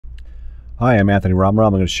Hi, I'm Anthony Romero.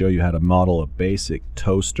 I'm going to show you how to model a basic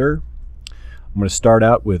toaster. I'm going to start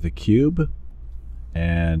out with a cube,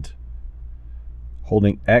 and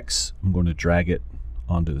holding X, I'm going to drag it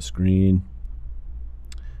onto the screen,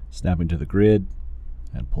 snapping to the grid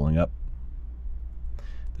and pulling up.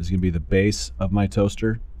 This is going to be the base of my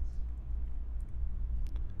toaster.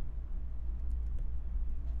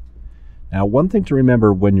 Now, one thing to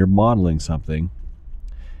remember when you're modeling something,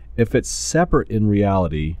 if it's separate in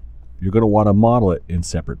reality, you're going to want to model it in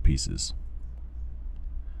separate pieces.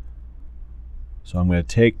 So I'm going to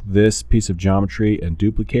take this piece of geometry and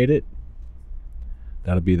duplicate it.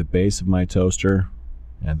 That'll be the base of my toaster,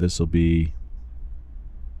 and this will be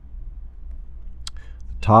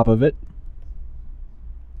the top of it.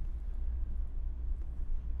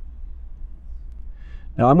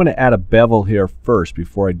 Now I'm going to add a bevel here first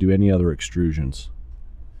before I do any other extrusions.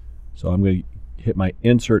 So I'm going to hit my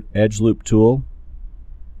Insert Edge Loop tool,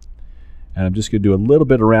 and I'm just going to do a little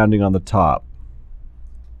bit of rounding on the top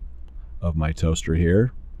of my toaster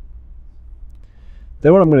here.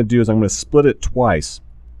 Then what I'm going to do is I'm going to split it twice,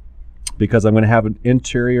 because I'm going to have an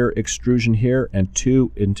interior extrusion here and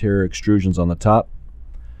two interior extrusions on the top.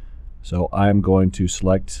 So I'm going to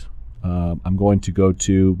select, I'm going to go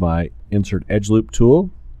to my Insert Edge Loop tool,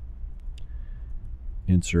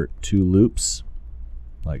 insert two loops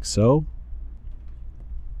like so.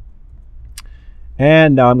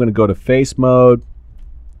 And now I'm going to go to face mode.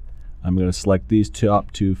 I'm going to select these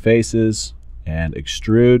top two faces and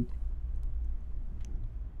extrude.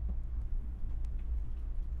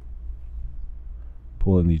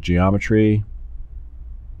 Pull in the geometry.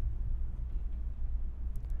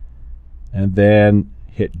 And then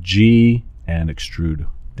hit G and extrude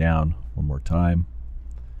down one more time.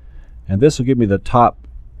 And this will give me the top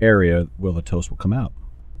area where the toast will come out.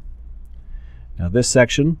 Now this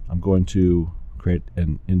section, I'm going to create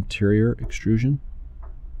an interior extrusion.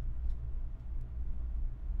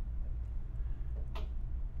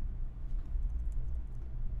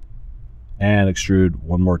 And extrude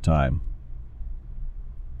one more time.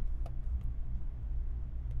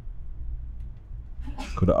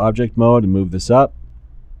 Go to object mode and move this up.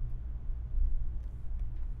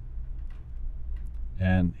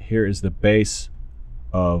 And here is the base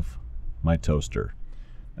of my toaster.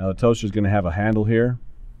 Now the toaster is going to have a handle here,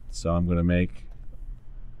 so I'm going to make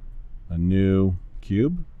a new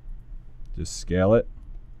cube. Just scale it.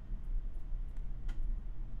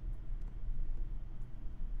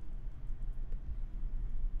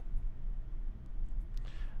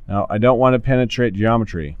 Now I don't want to penetrate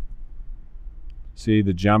geometry. See,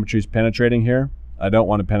 the geometry is penetrating here. I don't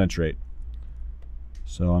want to penetrate.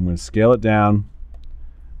 So I'm going to scale it down,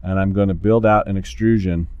 and I'm going to build out an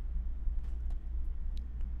extrusion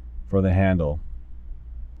for the handle.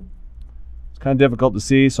 It's kind of difficult to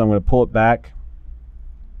see, so I'm going to pull it back,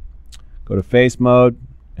 go to face mode,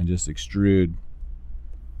 and just extrude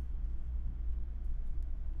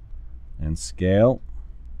and scale.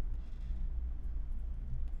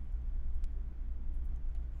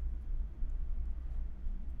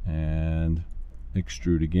 And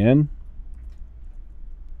extrude again.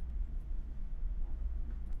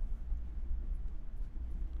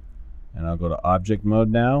 And I'll go to object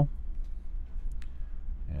mode now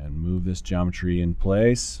and move this geometry in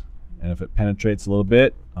place. And if it penetrates a little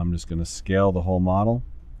bit, I'm just going to scale the whole model.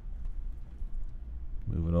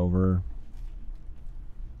 Move it over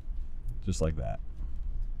just like that.